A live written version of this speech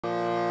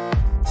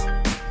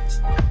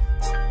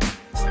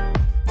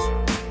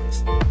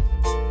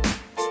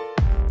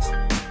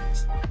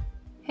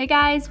Hey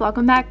guys,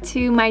 welcome back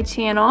to my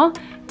channel.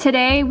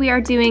 Today we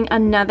are doing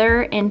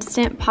another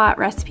Instant Pot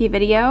recipe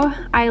video.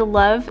 I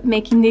love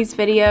making these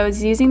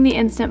videos. Using the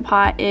Instant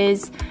Pot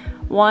is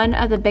one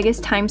of the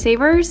biggest time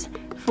savers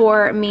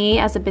for me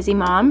as a busy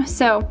mom.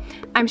 So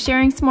I'm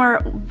sharing some more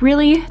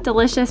really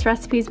delicious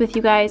recipes with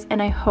you guys,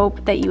 and I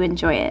hope that you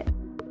enjoy it.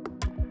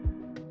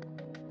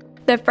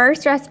 The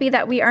first recipe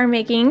that we are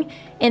making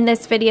in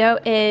this video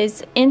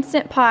is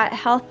Instant Pot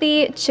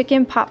healthy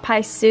chicken pot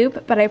pie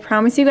soup, but I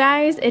promise you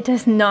guys, it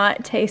does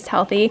not taste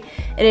healthy.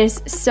 It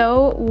is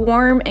so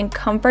warm and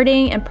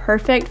comforting and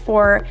perfect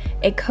for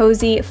a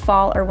cozy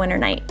fall or winter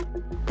night.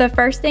 The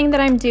first thing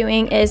that I'm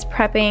doing is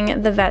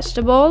prepping the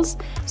vegetables.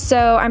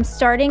 So I'm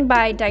starting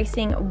by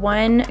dicing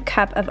 1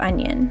 cup of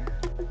onion.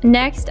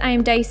 Next,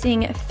 I'm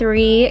dicing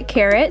 3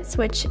 carrots,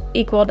 which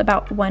equaled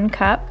about 1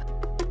 cup.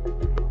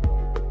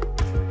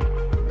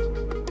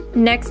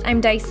 Next,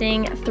 I'm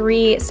dicing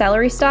 3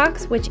 celery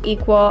stalks, which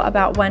equal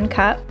about 1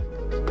 cup.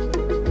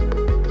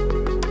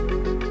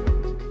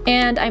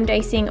 And I'm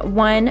dicing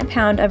 1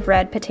 pound of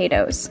red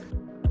potatoes.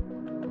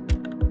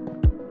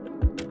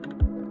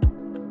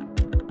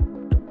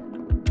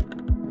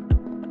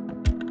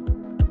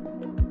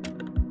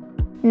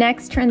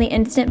 Next, turn the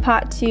Instant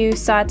Pot to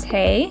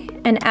saute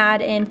and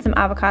add in some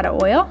avocado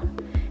oil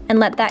and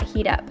let that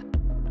heat up.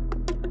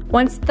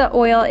 Once the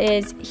oil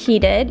is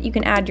heated, you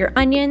can add your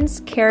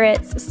onions,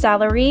 carrots,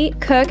 celery,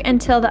 cook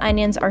until the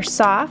onions are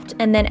soft,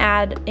 and then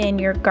add in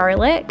your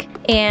garlic.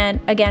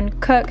 And again,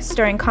 cook,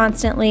 stirring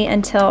constantly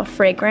until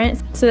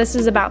fragrant. So this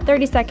is about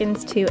 30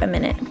 seconds to a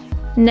minute.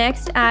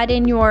 Next, add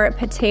in your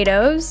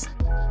potatoes.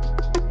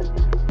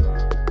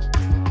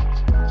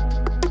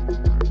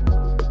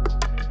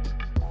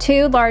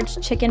 Two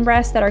large chicken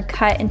breasts that are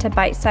cut into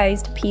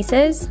bite-sized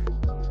pieces.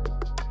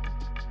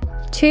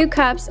 2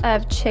 cups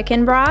of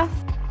chicken broth.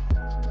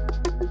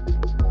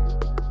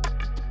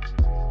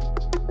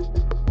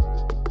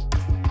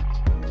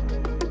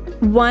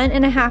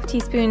 1½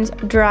 teaspoons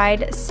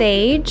dried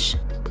sage,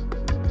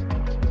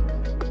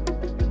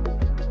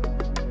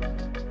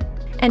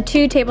 and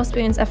 2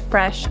 tablespoons of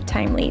fresh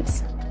thyme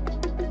leaves.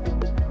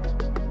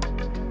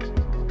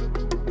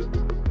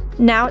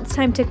 Now it's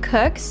time to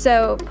cook,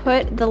 so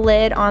put the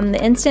lid on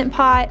the Instant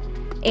Pot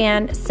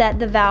and set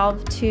the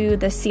valve to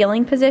the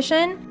sealing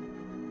position.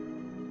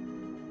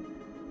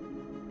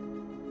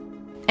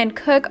 And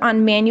cook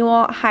on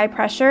manual high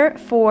pressure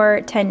for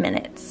 10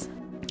 minutes.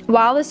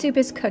 While the soup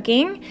is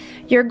cooking,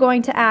 you're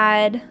going to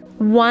add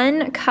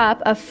 1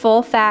 cup of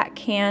full-fat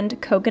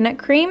canned coconut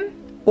cream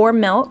or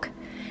milk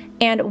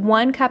and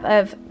 1 cup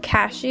of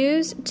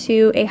cashews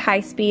to a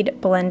high-speed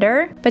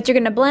blender. But you're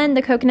gonna blend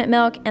the coconut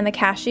milk and the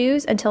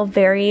cashews until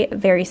very,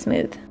 very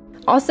smooth.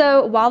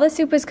 Also, while the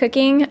soup was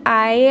cooking,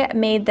 I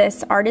made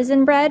this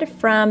artisan bread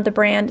from the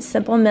brand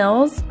Simple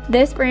Mills.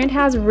 This brand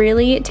has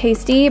really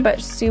tasty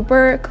but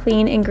super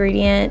clean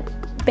ingredient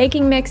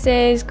baking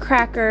mixes,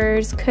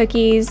 crackers,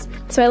 cookies.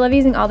 So I love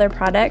using all their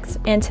products.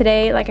 And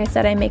today, like I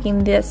said, I'm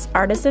making this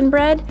artisan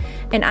bread,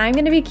 and I'm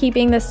gonna be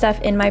keeping this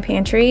stuff in my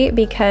pantry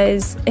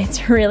because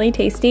it's really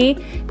tasty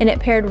and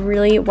it paired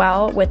really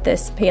well with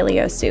this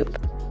paleo soup.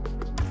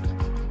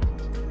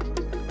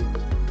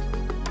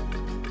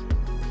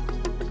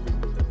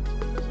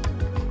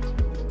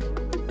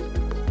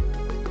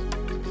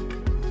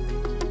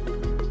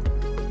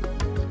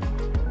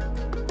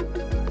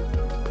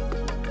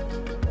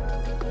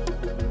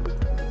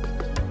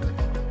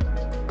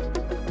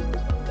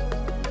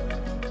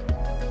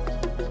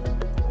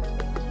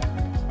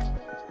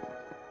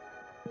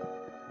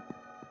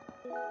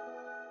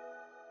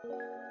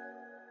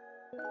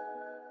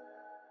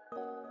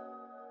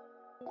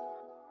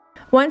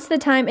 Once the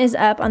time is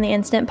up on the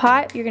Instant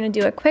Pot, you're gonna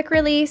do a quick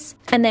release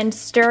and then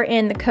stir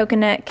in the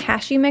coconut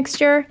cashew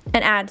mixture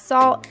and add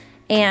salt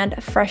and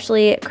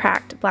freshly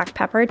cracked black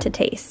pepper to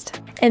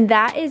taste. And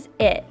that is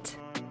it.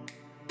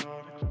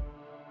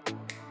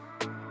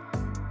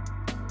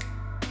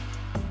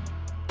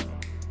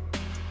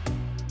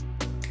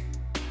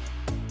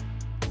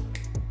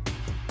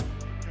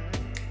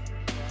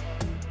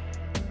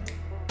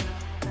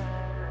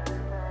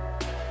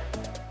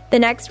 The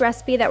next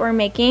recipe that we're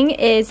making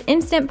is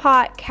Instant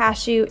Pot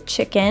cashew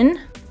chicken.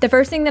 The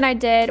first thing that I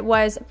did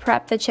was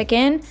prep the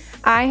chicken.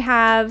 I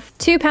have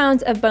 2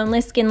 pounds of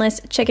boneless,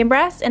 skinless chicken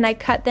breasts, and I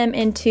cut them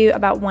into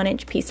about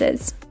 1-inch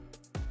pieces.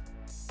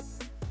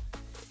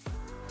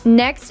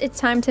 Next, it's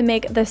time to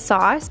make the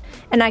sauce,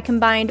 and I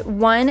combined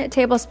 1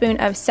 tablespoon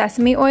of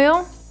sesame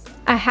oil,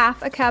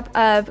 1/2 cup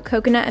of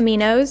coconut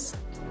aminos,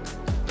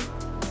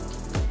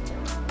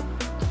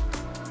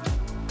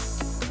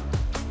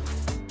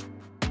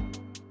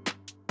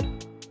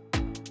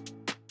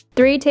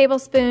 3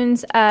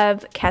 tablespoons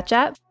of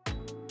ketchup,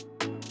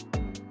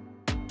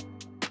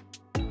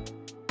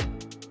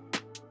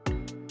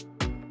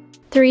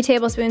 3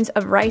 tablespoons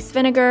of rice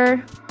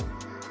vinegar,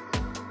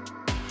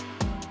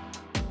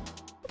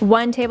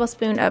 1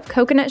 tablespoon of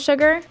coconut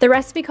sugar. The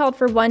recipe called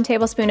for 1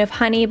 tablespoon of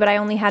honey, but I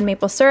only had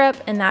maple syrup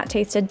and that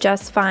tasted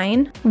just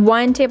fine.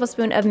 1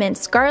 tablespoon of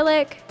minced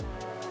garlic,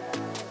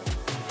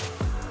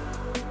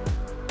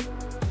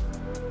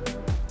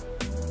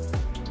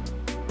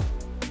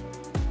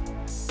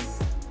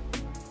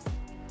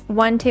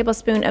 1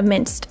 tablespoon of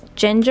minced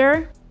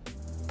ginger,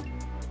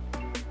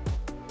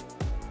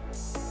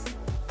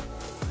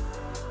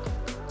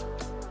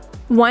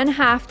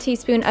 1/2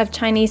 teaspoon of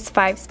Chinese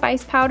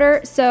 5-spice powder.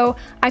 So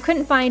I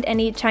couldn't find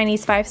any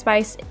Chinese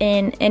 5-spice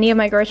in any of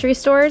my grocery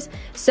stores,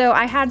 so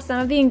I had some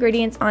of the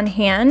ingredients on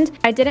hand.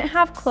 I didn't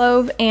have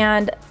clove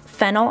and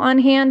fennel on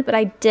hand, but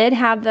I did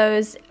have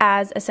those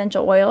as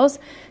essential oils.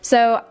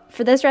 So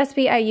for this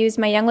recipe, I used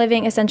my Young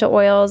Living essential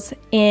oils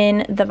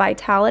in the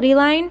Vitality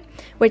line,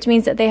 which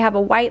means that they have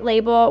a white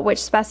label which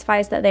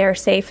specifies that they are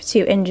safe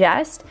to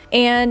ingest,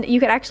 and you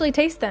could actually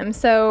taste them.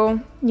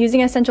 So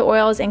using essential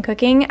oils in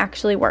cooking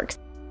actually works.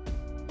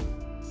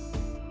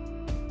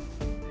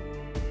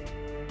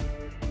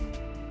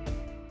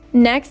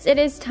 Next, it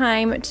is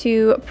time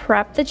to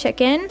prep the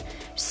chicken.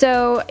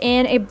 So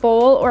in a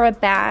bowl or a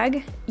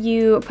bag,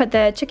 you put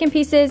the chicken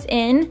pieces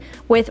in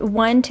with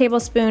 1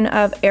 tablespoon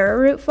of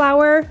arrowroot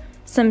flour,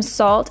 some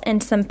salt,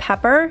 and some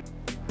pepper.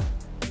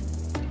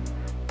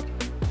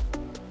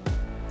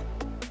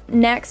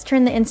 Next,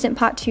 turn the Instant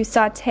Pot to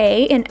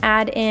saute and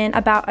add in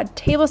about a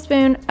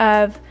tablespoon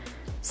of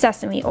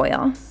sesame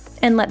oil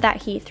and let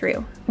that heat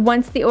through.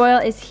 Once the oil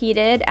is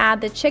heated, add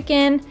the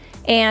chicken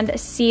and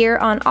sear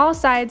on all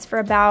sides for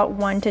about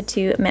 1 to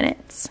 2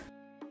 minutes.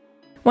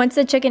 Once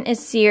the chicken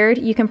is seared,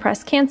 you can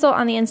press cancel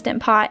on the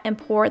Instant Pot and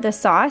pour the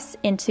sauce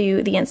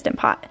into the Instant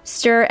Pot.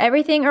 Stir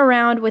everything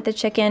around with the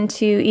chicken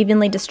to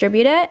evenly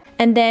distribute it,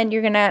 and then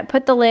you're gonna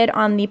put the lid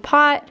on the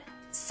pot,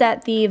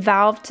 set the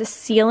valve to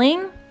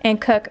sealing,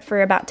 and cook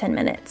for about 10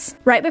 minutes.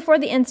 Right before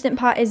the Instant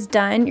Pot is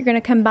done, you're gonna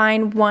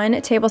combine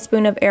 1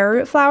 tablespoon of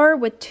arrowroot flour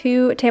with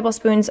 2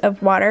 tablespoons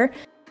of water.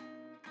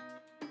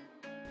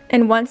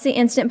 And once the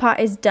Instant Pot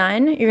is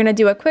done, you're gonna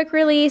do a quick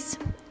release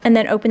and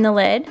then open the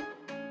lid.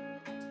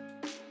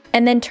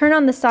 And then turn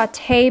on the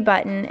saute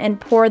button and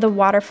pour the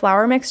water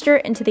flour mixture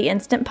into the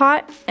Instant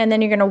Pot, and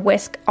then you're gonna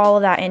whisk all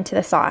of that into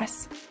the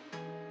sauce.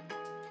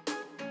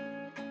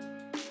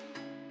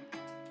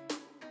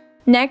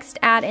 Next,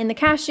 add in the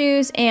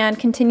cashews and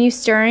continue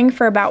stirring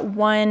for about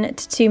 1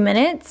 to 2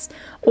 minutes,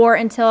 or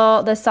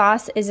until the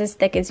sauce is as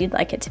thick as you'd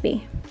like it to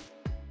be.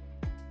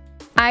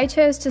 I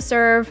chose to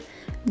serve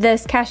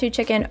this cashew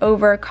chicken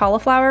over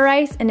cauliflower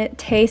rice, and it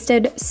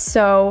tasted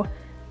so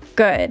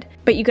good.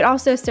 But you could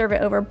also serve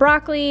it over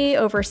broccoli,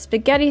 over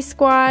spaghetti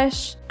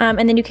squash,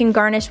 and then you can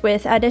garnish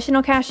with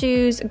additional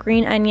cashews,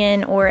 green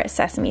onion, or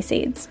sesame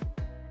seeds.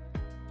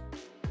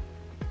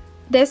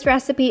 This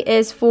recipe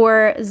is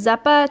for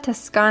zuppa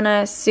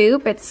toscana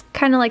soup. It's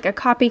kind of like a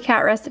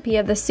copycat recipe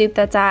of the soup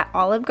that's at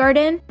Olive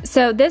Garden.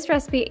 So this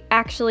recipe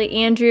actually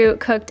Andrew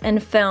cooked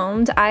and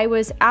filmed. I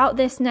was out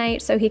this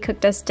night, so he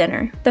cooked us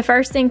dinner. The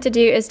first thing to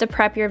do is to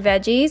prep your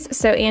veggies.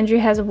 So Andrew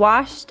has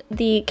washed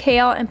the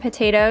kale and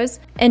potatoes,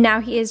 and now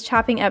he is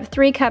chopping up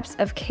 3 cups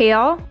of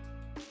kale,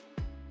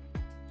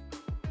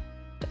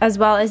 as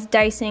well as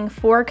dicing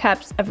 4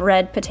 cups of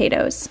red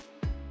potatoes.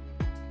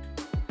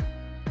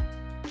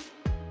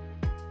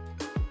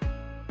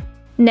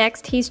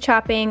 Next, he's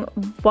chopping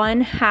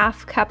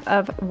 1/2 cup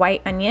of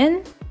white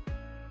onion,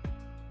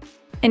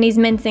 and he's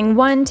mincing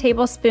 1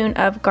 tablespoon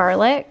of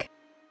garlic,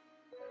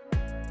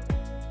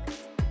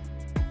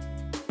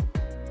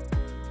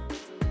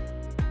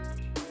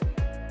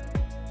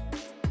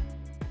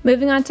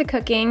 moving on to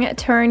cooking,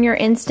 turn your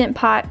Instant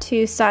Pot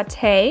to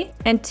saute,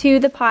 and to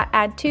the pot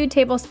add 2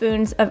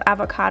 tablespoons of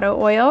avocado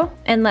oil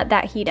and let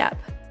that heat up.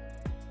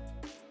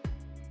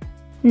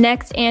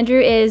 Next, Andrew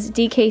is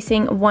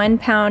decasing 1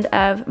 pound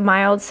of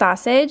mild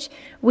sausage.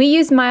 We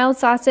use mild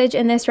sausage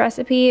in this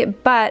recipe,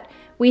 but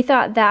we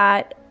thought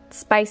that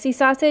spicy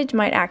sausage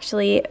might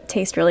actually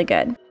taste really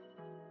good.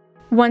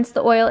 Once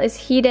the oil is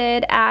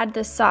heated, add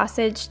the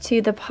sausage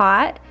to the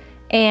pot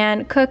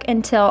and cook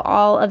until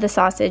all of the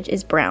sausage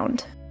is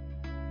browned.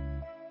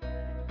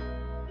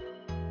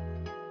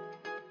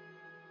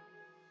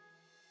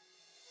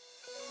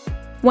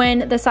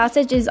 When the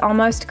sausage is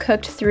almost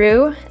cooked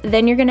through,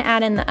 then you're gonna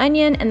add in the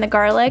onion and the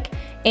garlic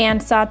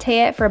and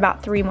saute it for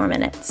about 3 more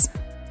minutes.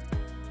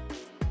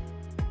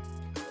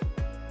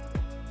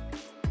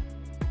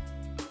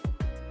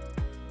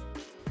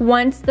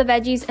 Once the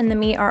veggies and the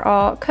meat are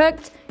all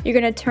cooked, you're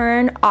gonna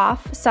turn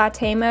off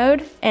saute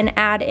mode and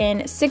add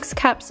in 6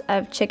 cups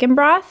of chicken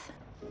broth,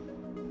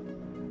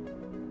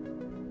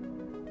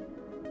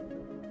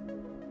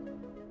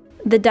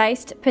 the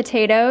diced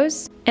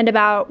potatoes, and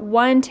about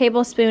 1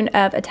 tablespoon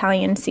of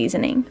Italian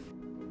seasoning.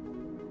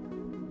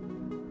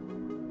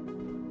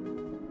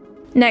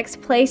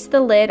 Next, place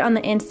the lid on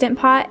the Instant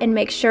Pot and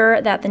make sure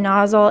that the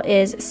nozzle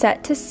is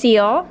set to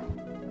seal.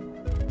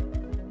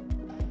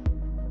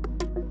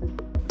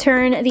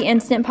 Turn the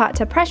Instant Pot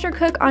to pressure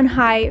cook on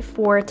high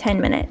for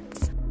 10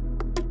 minutes.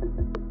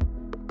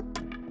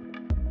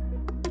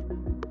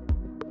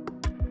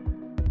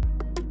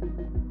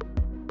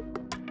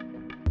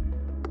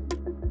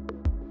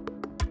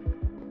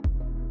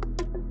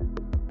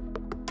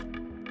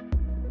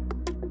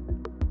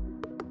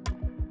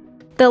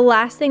 The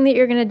last thing that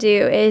you're gonna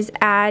do is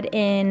add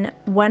in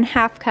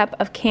 1/2 cup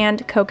of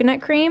canned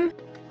coconut cream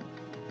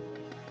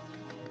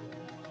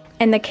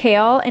and the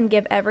kale and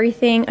give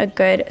everything a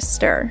good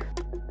stir.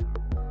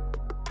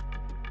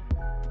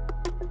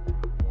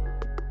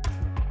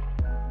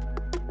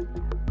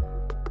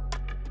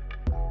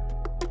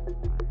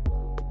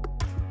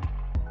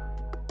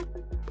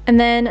 And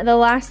then the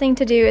last thing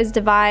to do is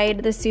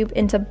divide the soup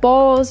into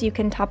bowls. You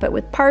can top it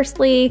with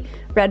parsley,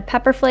 red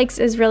pepper flakes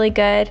is really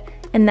good,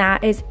 and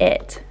that is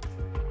it.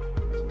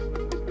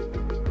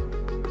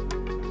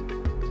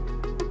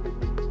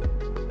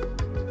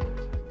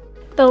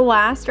 The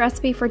last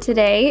recipe for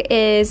today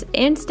is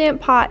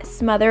Instant Pot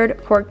smothered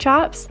pork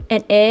chops,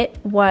 and it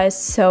was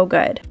so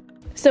good.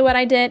 So what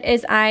I did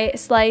is I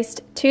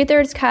sliced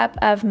 2/3 cup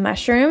of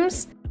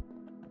mushrooms,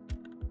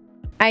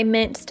 I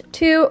minced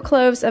 2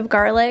 cloves of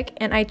garlic,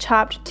 and I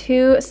chopped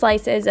 2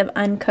 slices of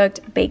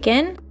uncooked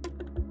bacon.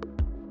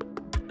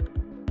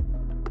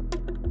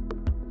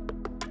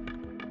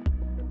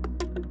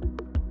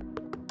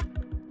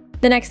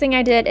 The next thing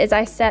I did is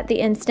I set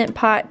the Instant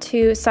Pot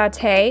to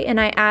saute,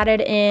 and I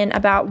added in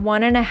about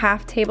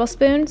 1.5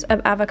 tablespoons of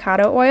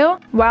avocado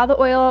oil. While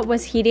the oil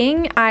was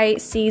heating, I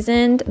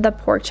seasoned the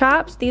pork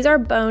chops. These are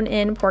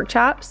bone-in pork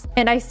chops,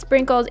 and I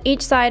sprinkled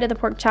each side of the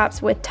pork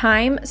chops with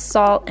thyme,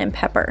 salt, and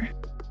pepper.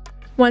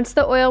 Once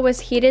the oil was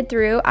heated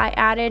through, I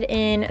added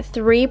in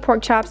 3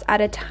 pork chops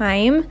at a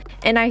time,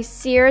 and I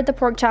seared the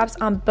pork chops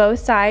on both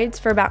sides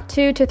for about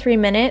 2 to 3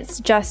 minutes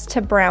just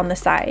to brown the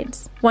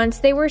sides. Once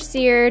they were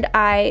seared,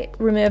 I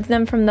removed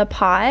them from the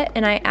pot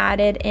and I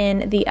added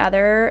in the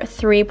other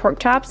 3 pork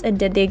chops and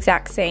did the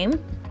exact same.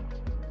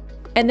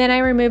 And then I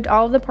removed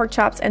all of the pork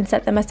chops and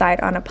set them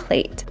aside on a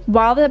plate.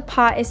 While the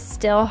pot is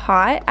still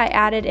hot, I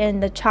added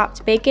in the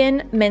chopped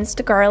bacon,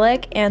 minced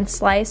garlic, and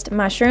sliced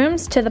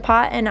mushrooms to the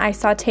pot, and I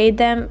sauteed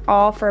them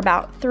all for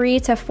about 3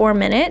 to 4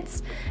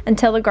 minutes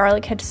until the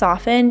garlic had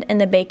softened and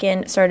the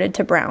bacon started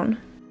to brown.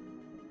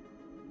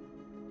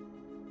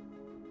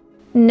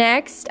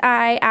 Next,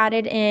 I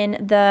added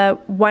in the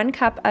 1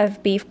 cup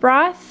of beef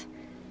broth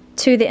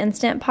to the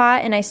Instant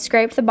Pot, and I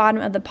scraped the bottom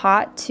of the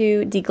pot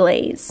to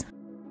deglaze.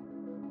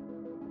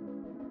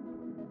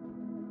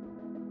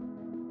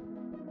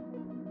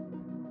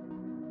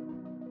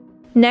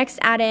 Next,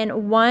 add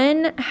in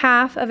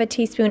 1/2 of a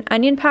teaspoon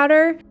onion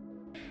powder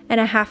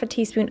and 1/2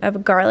 teaspoon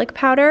of garlic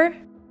powder.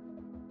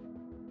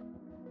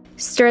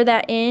 Stir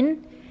that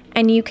in,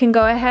 and you can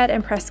go ahead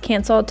and press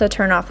cancel to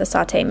turn off the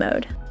saute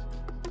mode.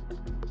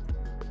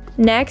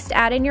 Next,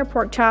 add in your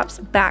pork chops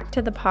back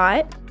to the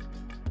pot.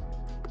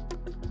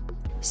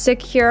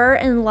 Secure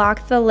and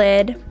lock the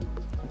lid,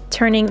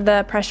 turning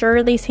the pressure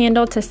release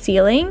handle to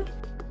sealing.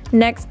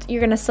 Next,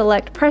 you're gonna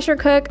select pressure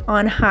cook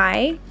on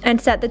high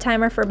and set the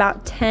timer for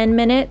about 10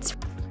 minutes.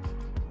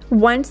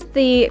 Once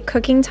the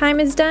cooking time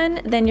is done,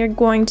 then you're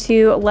going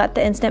to let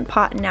the Instant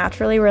Pot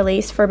naturally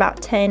release for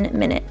about 10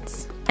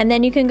 minutes. And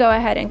then you can go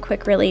ahead and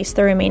quick release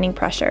the remaining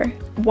pressure.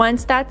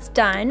 Once that's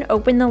done,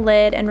 open the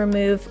lid and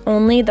remove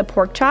only the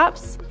pork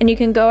chops, and you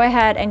can go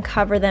ahead and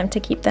cover them to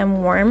keep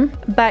them warm.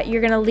 But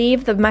you're gonna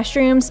leave the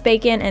mushrooms,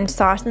 bacon, and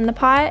sauce in the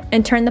pot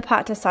and turn the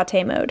pot to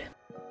saute mode.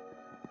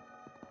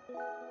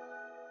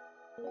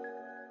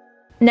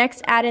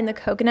 Next, add in the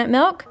coconut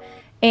milk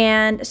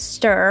and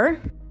stir.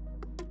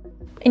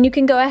 And you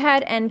can go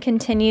ahead and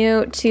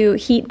continue to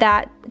heat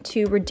that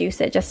to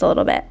reduce it just a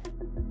little bit.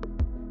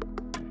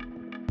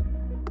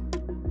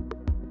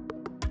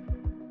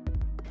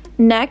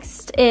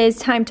 Next is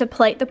time to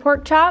plate the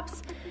pork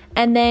chops,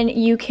 and then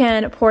you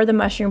can pour the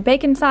mushroom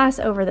bacon sauce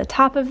over the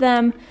top of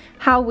them.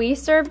 How we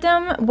served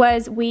them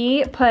was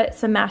we put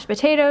some mashed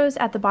potatoes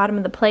at the bottom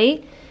of the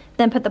plate,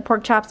 then put the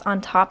pork chops on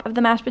top of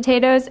the mashed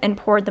potatoes and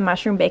poured the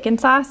mushroom bacon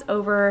sauce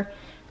over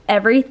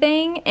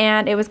everything,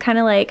 and it was kind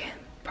of like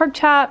pork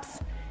chops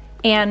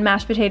and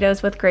mashed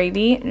potatoes with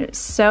gravy. It's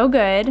so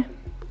good.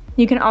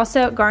 You can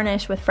also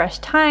garnish with fresh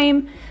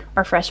thyme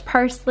or fresh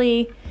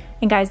parsley.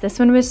 And guys, this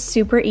one was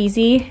super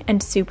easy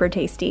and super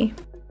tasty.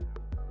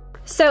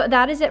 So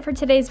that is it for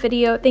today's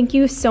video. Thank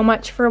you so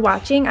much for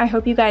watching. I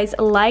hope you guys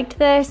liked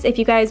this. If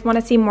you guys want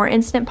to see more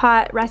Instant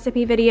Pot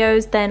recipe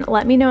videos, then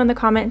let me know in the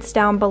comments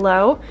down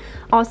below.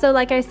 Also,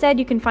 like I said,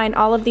 you can find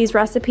all of these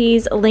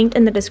recipes linked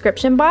in the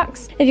description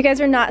box. If you guys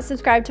are not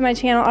subscribed to my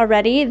channel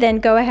already, then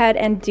go ahead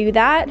and do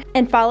that.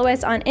 And follow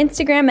us on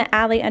Instagram at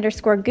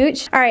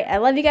Allie_Gooch. All right, I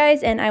love you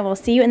guys, and I will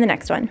see you in the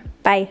next one.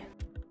 Bye.